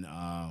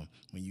 when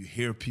you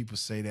hear people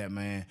say that,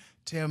 man,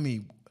 tell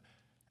me,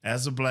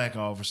 as a black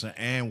officer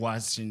and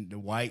watching the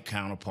white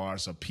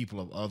counterparts of people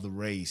of other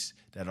race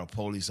that are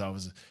police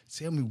officers,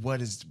 tell me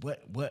what is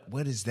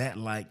that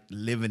like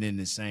living in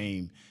the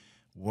same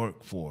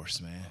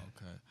workforce, man?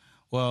 Okay.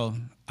 Well,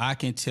 I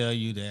can tell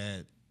you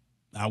that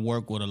I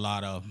work with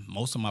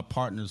most of my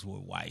partners were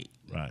white.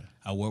 Right.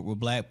 I work with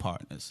black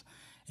partners.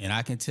 And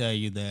I can tell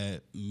you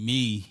that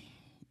me,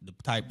 the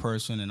type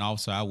person and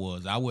officer I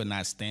would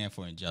not stand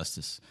for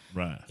injustice.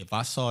 Right. If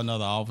I saw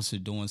another officer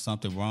doing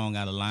something wrong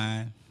out of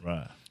line,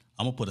 right,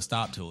 I'm going to put a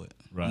stop to it.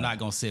 Right. I'm not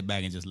going to sit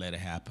back and just let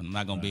it happen. I'm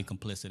not going to be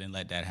complicit and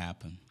let that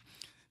happen.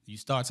 You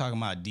start talking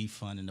about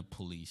defunding the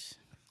police.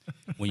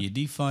 When you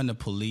defund the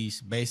police,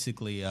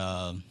 basically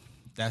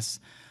that's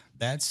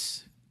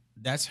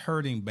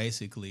hurting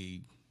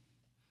basically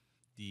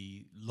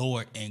the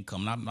lower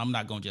income. I'm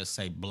not going to just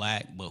say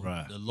black, but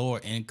the lower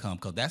income,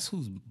 because that's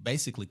who's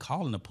basically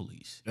calling the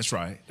police. That's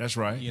right.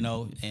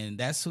 And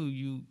that's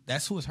who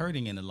is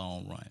hurting in the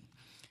long run.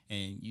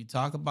 And you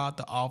talk about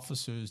the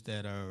officers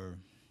that are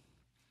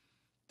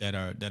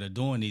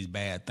doing these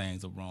bad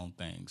things or wrong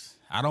things.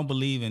 I don't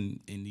believe in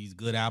these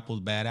good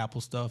apples, bad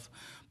apple stuff.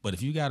 But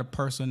if you got a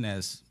person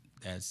that's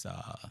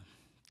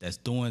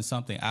doing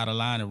something out of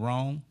line and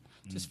wrong,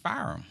 just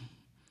fire them.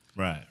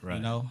 Right.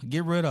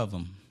 Get rid of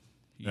them.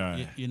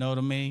 Right. You know what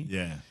I mean?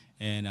 Yeah.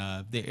 And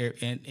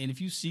if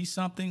you see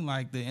something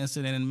like the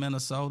incident in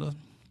Minnesota,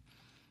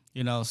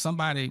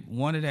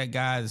 one of that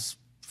guy's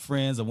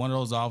friends or one of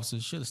those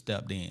officers should have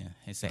stepped in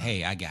and said,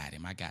 "Hey, I got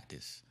him. I got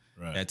this."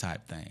 Right. That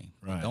type thing.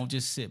 Right. Don't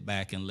just sit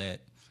back and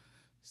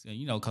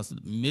because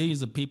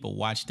millions of people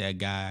watch that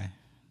guy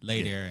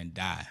lay there and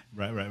die.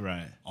 Right.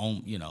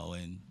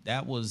 And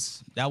that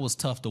was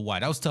tough to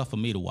watch. That was tough for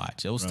me to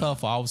watch. It was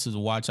tough for officers to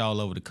watch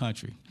all over the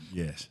country.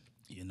 Yes.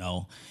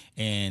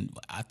 And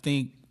I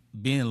think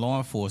being law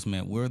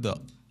enforcement,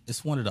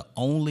 it's one of the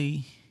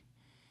only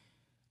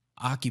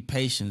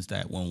occupations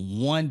that when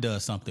one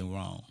does something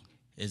wrong,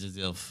 it's as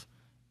if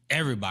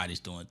everybody's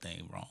doing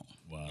things wrong.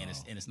 Wow.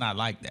 And it's not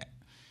like that.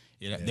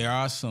 There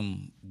are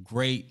some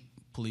great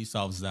police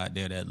officers out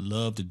there that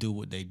love to do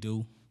what they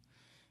do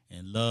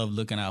and love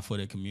looking out for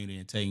their community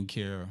and taking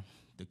care of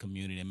the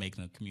community and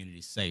making the community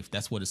safe.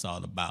 That's what it's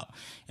all about.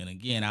 And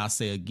again, I'll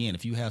say again,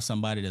 if you have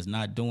somebody that's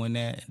not doing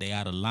that, they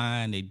out of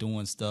line, they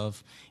doing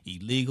stuff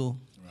illegal,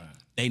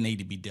 they need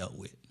to be dealt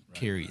with,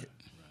 period. Right.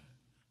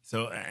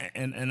 So,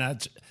 and I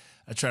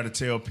try to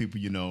tell people,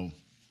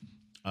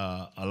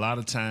 a lot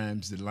of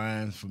times the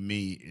line for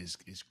me is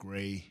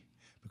gray,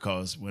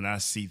 because when I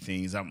see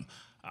things, I'm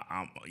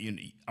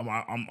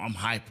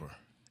hyper.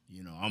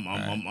 You know,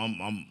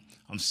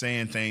 I'm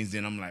saying things,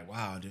 then I'm like,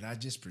 wow, did I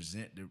just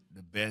present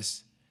the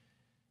best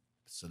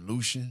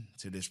solution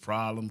to this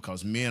problem?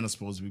 Because men are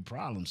supposed to be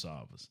problem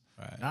solvers,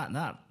 right?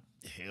 Not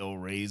hell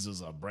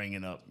raisers or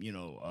bringing up, you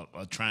know,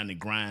 or trying to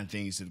grind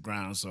things to the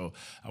ground. So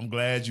I'm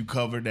glad you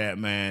covered that,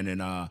 man.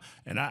 And I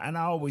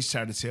always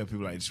try to tell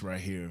people like this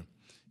right here,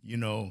 you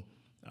know,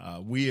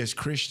 we as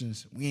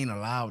Christians, we ain't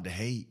allowed to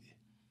hate,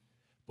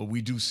 but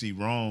we do see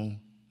wrong,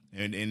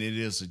 and it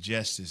is a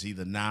justice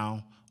either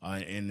now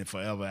and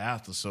forever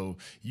after. So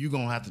you're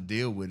going to have to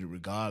deal with it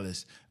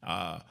regardless.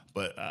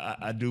 But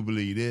I do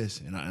believe this,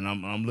 and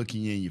I'm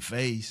looking you in your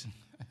face.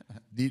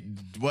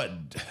 What?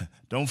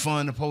 Don't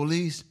fund the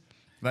police?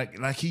 Like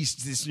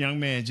this young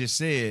man just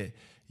said,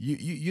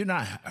 you're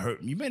not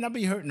hurting. You may not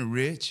be hurting the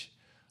rich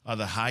or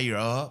the higher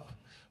up,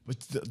 but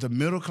the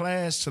middle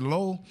class to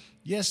low,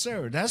 yes,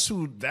 sir. That's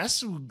who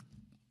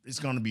is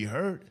going to be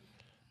hurt,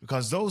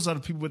 because those are the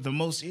people with the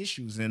most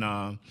issues. And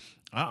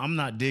I'm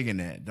not digging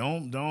that.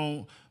 Don't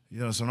you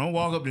know? So don't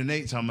walk up to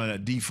Nate talking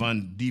about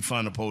defund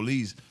the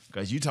police,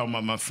 because you talking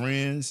about my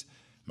friends,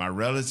 my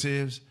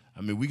relatives. I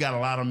mean, we got a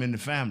lot of them in the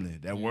family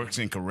that works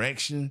in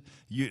correction.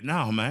 Don't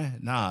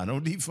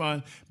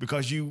defund,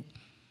 because you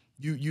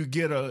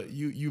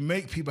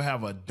make people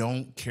have a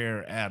don't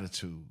care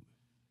attitude.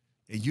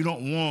 And you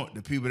don't want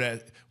the people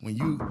that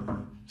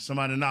when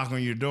somebody knock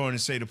on your door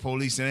and say the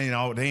police, they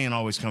ain't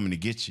always coming to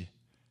get you.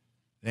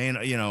 They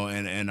ain't, you know,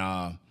 and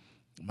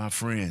my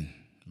friend,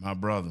 my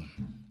brother,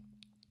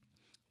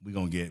 we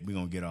gonna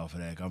get off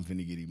of that. I'm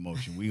finna get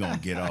emotional. We gonna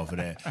get off of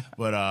that.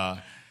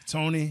 But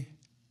Tony,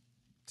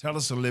 tell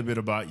us a little bit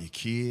about your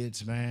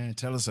kids, man.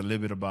 Tell us a little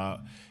bit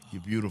about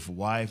your beautiful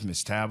wife,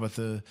 Miss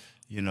Tabitha.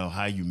 You know,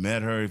 how you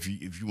met her, if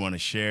you want to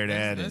share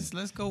that.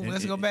 Let's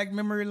go back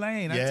memory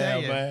lane. I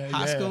tell you, man,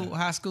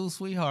 high school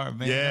sweetheart,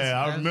 man.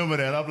 Yeah, I remember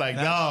that. I'm like,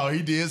 no,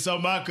 he did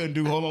something I couldn't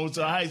do. Hold on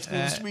to a high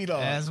school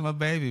sweetheart. That's my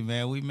baby,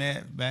 man. We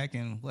met back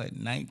in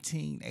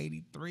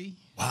 1983.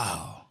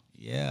 Wow.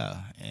 Yeah,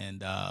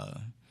 and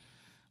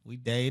we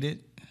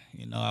dated.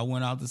 You know, I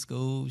went out to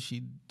school.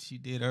 She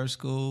did her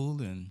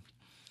school, and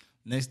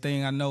next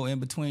thing I know, in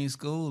between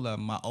school,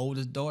 my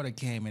oldest daughter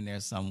came in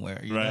there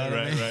somewhere. You know what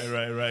I mean?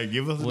 Right.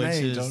 Give us a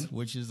name, Tony.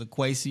 Which is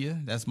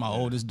Aquacia. That's my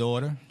oldest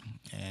daughter.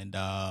 And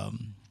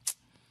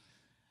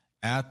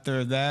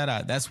after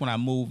that, that's when I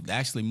moved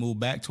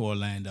back to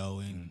Orlando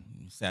and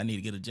said I need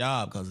to get a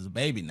job because it's a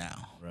baby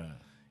now. Right.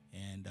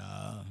 And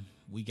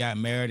we got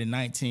married in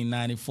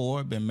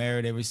 1994. Been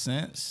married ever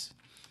since.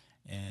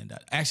 And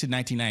actually,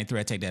 1993.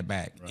 I take that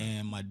back. Right.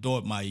 And my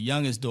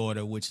youngest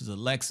daughter, which is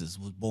Alexis,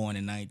 was born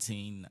in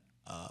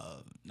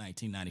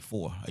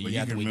 1994. A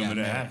year after we got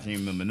married. I can't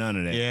remember none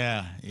of that.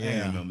 Yeah. I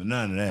can't remember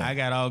none of that. I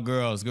got all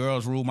girls.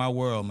 Girls rule my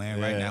world,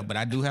 man, right now. But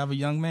I do have a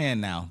young man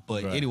now.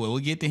 But anyway, we'll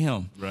get to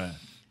him. Right.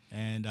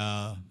 And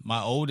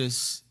my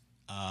oldest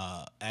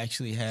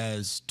actually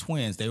has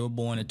twins. They were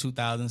born in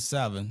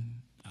 2007,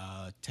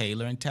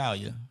 Taylor and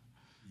Talia.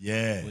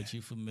 Yeah. Which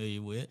you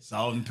familiar with.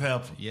 Salt and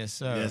pepper. Yes,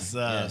 sir. Yes,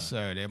 sir. Yes,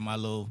 sir. They're my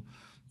little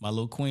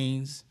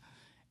queens.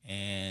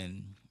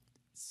 And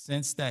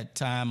since that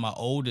time, my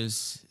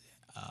oldest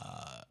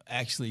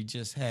actually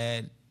just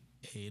had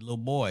a little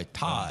boy,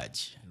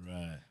 Taj.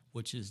 Right.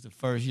 Which is the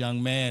first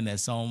young man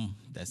that's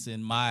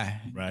in my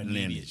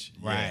lineage.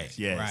 Right.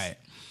 Yes. Right.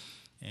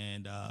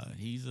 And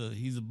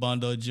he's a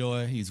bundle of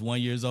joy. He's 1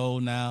 year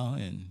old now,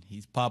 and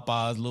he's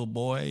Papa's little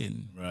boy,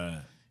 and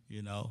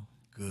you know,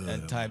 good,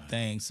 that type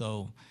thing.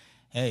 So,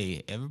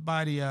 hey,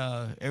 everybody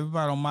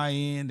on my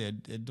end,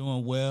 they're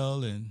doing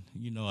well, and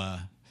you know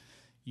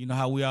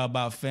how we are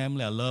about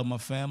family. I love my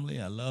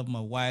family. I love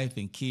my wife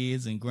and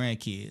kids and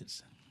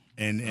grandkids.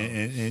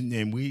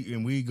 And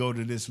we go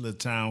to this little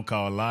town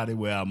called Lottie,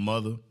 where our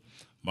mother,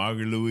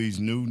 Margaret Louise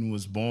Newton,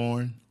 was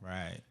born.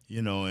 Right.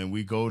 You know, and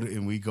we go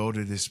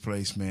to this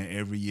place, man,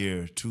 every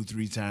year,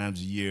 2-3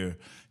 times a year.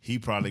 He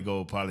probably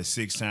go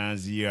 6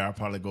 times a year. I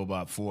probably go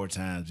about 4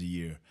 times a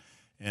year.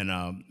 And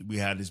we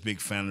had this big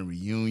family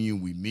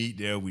reunion. We meet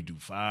there. We do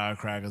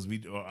firecrackers.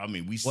 We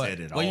set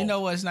it all. Well, you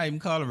know what? It's not even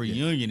called a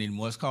reunion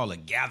anymore. It's called a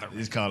gathering.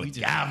 It's called a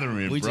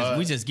gathering, bro.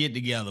 We just get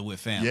together with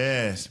family.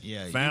 Yes.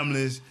 Yeah.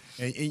 Families.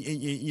 And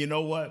you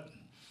know what?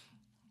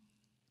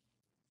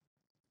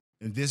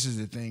 And this is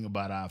the thing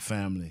about our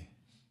family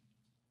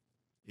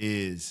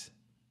is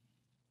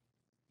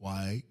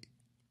white,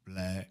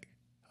 black,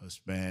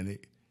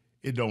 Hispanic.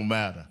 It don't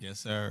matter.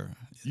 Yes, sir.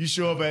 You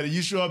show up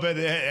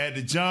at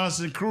the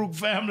Johnson Crew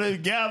family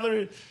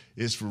gathering,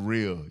 it's for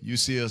real. You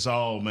see us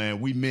all, man.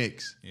 We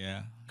mix.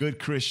 Yeah. Good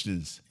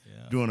Christians.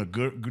 Yeah. Doing a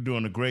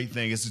great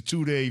thing. It's a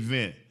 2-day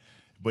event.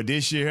 But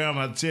this year, I'm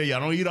going to tell you, I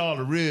don't eat all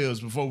the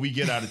ribs before we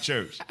get out of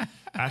church.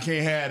 I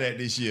can't have that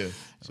this year.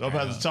 So I'm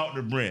going to have to talk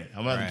to Brent.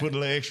 I'm going to have to put a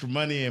little extra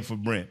money in for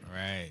Brent.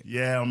 Right.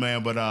 Yeah,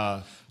 man.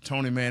 But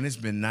Tony, man, it's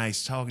been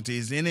nice talking to you.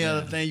 Is there any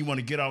other thing you want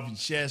to get off your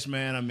chest,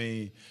 man? I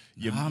mean,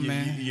 your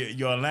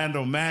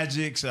Orlando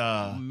Magics.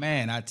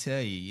 Man, I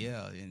tell you,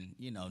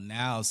 and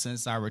now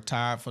since I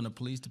retired from the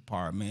police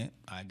department,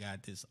 I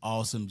got this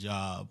awesome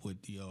job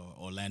with the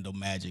Orlando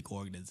Magic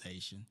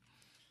organization,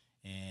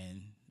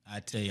 and I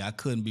tell you, I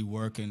couldn't be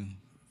working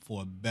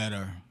for a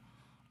better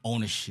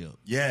ownership.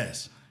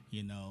 Yes.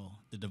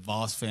 The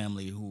DeVos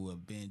family, who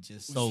have been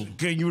just so.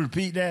 Can you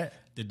repeat that?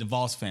 The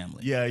DeVos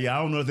family. Yeah.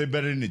 I don't know if they're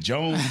better than the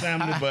Jones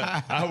family,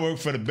 but I work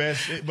for the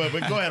best. But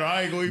go ahead.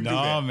 I ain't gonna even do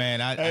that. No,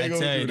 man. I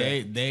tell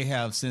you, they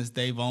have, since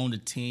they've owned the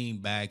team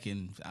back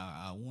in,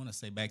 I want to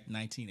say back in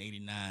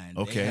 1989.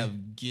 Okay. They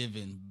have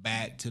given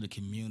back to the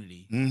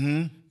community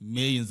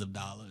millions of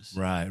dollars.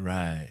 Right.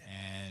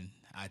 And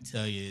I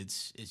tell you,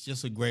 it's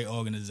just a great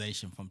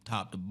organization from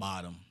top to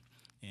bottom.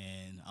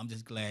 And I'm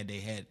just glad they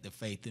had the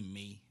faith in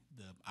me,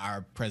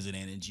 our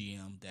president and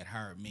GM that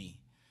hired me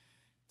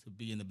to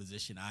be in the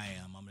position I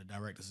am. I'm the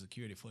director of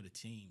security for the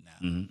team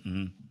now.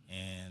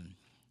 And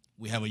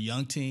we have a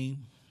young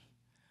team.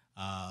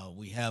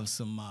 We have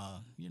some,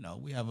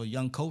 we have a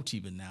young coach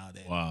even now.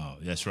 Wow,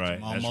 that's right.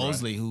 Jamal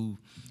Mosley, who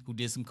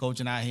did some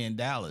coaching out here in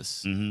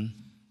Dallas. And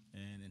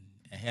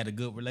had a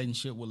good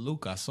relationship with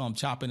Luka. I saw him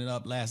chopping it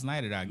up last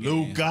night at our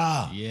game.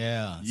 Luka.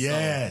 Yeah.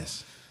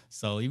 Yes.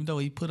 So even though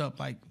he put up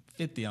like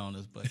 50 on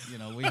us, but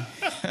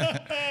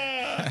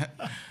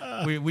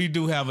we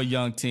do have a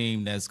young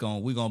team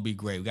we're gonna be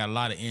great. We got a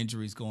lot of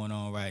injuries going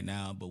on right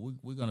now, but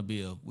we're gonna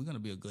be a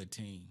good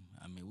team.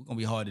 I mean, we're gonna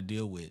be hard to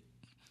deal with.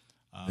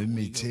 Let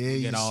me tell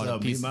you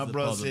something. My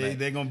brother said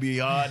they're gonna be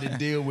hard to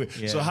deal with.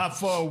 Yeah. So how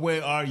far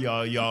away are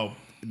y'all? Y'all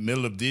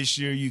middle of this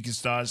year, you can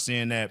start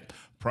seeing that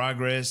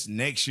progress.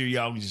 Next year,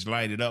 y'all can just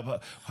light it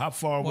up. How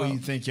far away you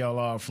think y'all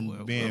are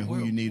from being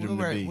who you need them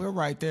to be? We're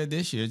right there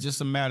this year. It's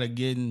just a matter of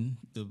getting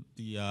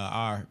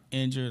our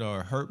injured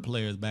or hurt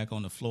players back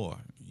on the floor.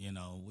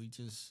 We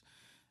just,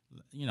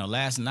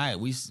 last night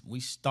we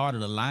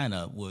started a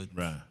lineup with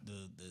the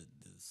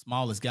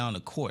smallest guy on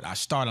the court. Our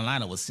starting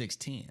lineup was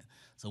 6'10".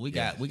 So we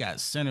got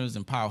centers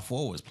and power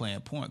forwards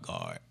playing point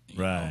guard.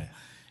 Right.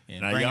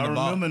 And now y'all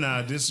remember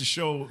now, this is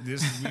show.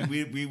 This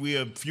we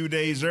a few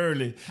days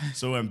early.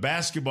 So in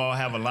basketball,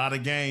 have a lot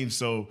of games.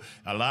 So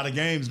a lot of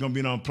games gonna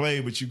be on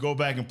play. But you go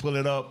back and pull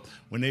it up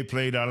when they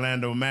played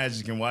Orlando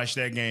Magic and watch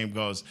that game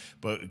because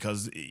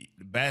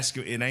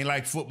basketball, it ain't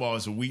like football.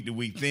 It's a week to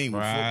week thing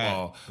with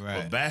football.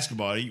 Right. But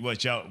basketball,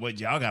 what y'all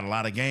got a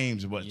lot of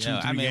games.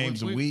 2-3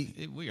 games a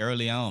week. We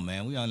early on,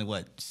 man. We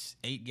only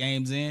 8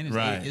 games in.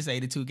 It's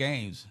 82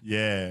 games.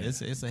 Yeah,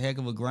 it's a heck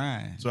of a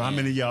grind. So how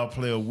many of y'all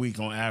play a week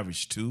on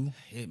average? 2?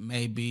 It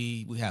may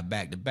be, we have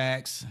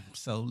back-to-backs,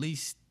 so at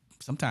least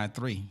sometimes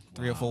 3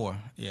 or 4,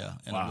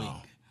 in a week.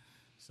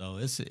 So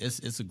it's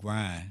a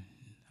grind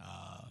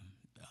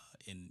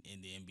in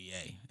the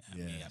NBA. I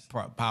mean,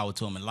 power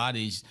to them. And a lot of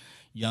these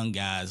young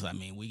guys, I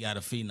mean, we got a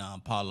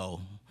phenom,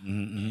 Paulo.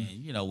 And,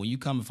 when you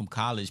coming from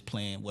college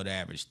playing,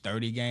 average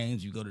 30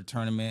 games, you go to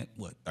tournament,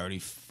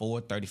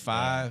 34,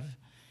 35,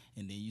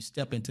 and then you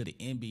step into the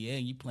NBA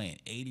and you playing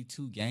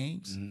 82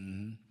 games.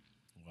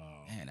 Wow.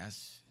 Man,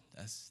 that's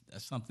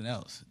something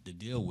else to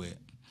deal with.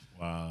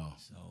 Wow.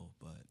 So,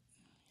 but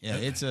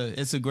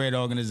it's a great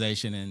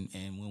organization,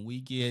 and when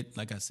we get,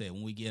 like I said,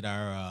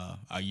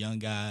 our young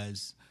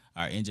guys,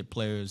 our injured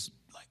players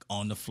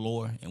on the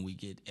floor, and we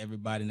get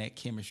everybody in that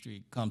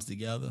chemistry comes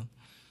together,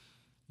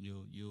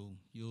 you'll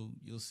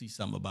see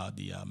something about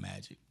the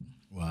Magic.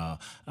 Wow.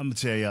 I'm gonna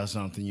tell y'all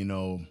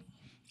something.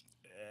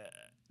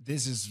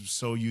 This is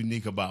so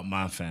unique about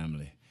my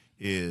family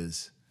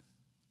is.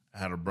 I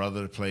had a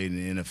brother that played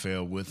in the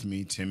NFL with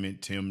me, Tim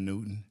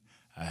Newton.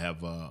 I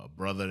have a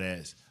brother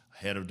that's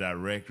head of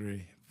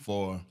directory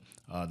for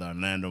the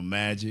Orlando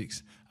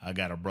Magics. I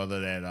got a brother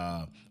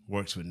that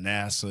works with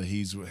NASA.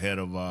 He's head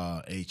of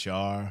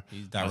HR.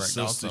 He's director My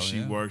sister, also,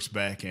 she works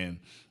back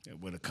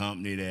with a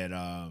company that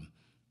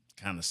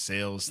kind of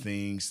sells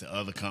things to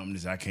other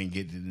companies. I can't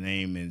get the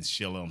name. And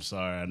Sheila, I'm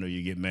sorry. I know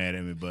you get mad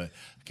at me, but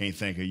I can't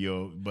think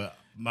of But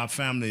my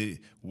family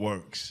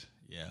works.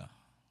 Yeah.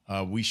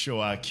 We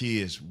show our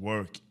kids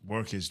work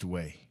is the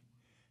way.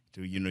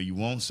 You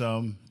want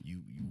something,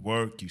 you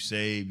work, you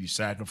save, you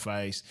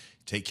sacrifice,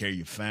 take care of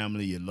your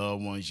family, your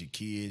loved ones, your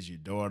kids, your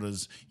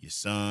daughters, your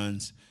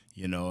sons,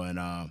 and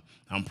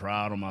I'm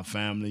proud of my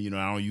family.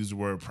 I don't use the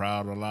word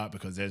proud a lot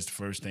because that's the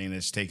first thing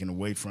that's taken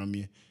away from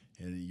you,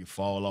 and you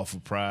fall off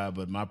of pride.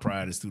 But my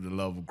pride is through the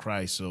love of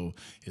Christ, so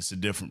it's a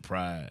different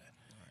pride.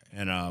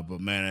 And but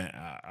man,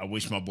 I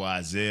wish my boy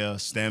Isaiah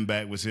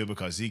Standback was here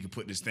because he could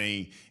put this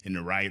thing in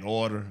the right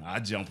order. I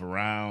jump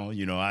around,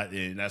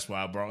 and that's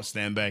why I brought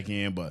Standback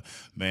in. But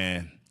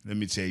man, let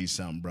me tell you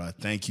something, bro.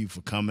 Thank you for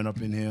coming up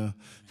in here.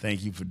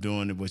 Thank you for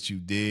doing what you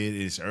did.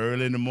 It's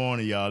early in the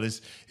morning, y'all.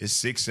 It's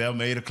 6,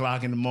 7, 8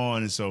 o'clock in the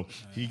morning. So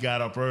he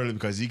got up early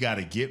because he got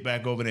to get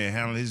back over there and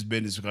handle his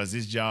business because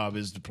his job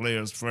is the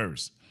players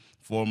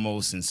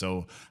foremost. And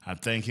so I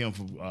thank him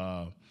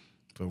for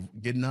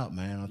getting up,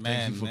 man.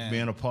 Thank you for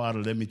being a part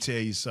of. Let me tell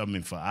you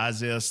something. For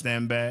Isaiah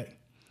Standback,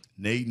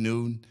 Nate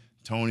Newton,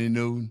 Tony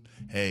Newton.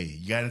 Hey,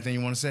 you got anything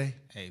you want to say?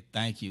 Hey,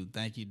 thank you,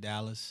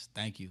 Dallas.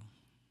 Thank you.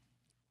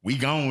 We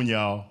gone,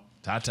 y'all.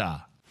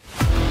 Ta-ta.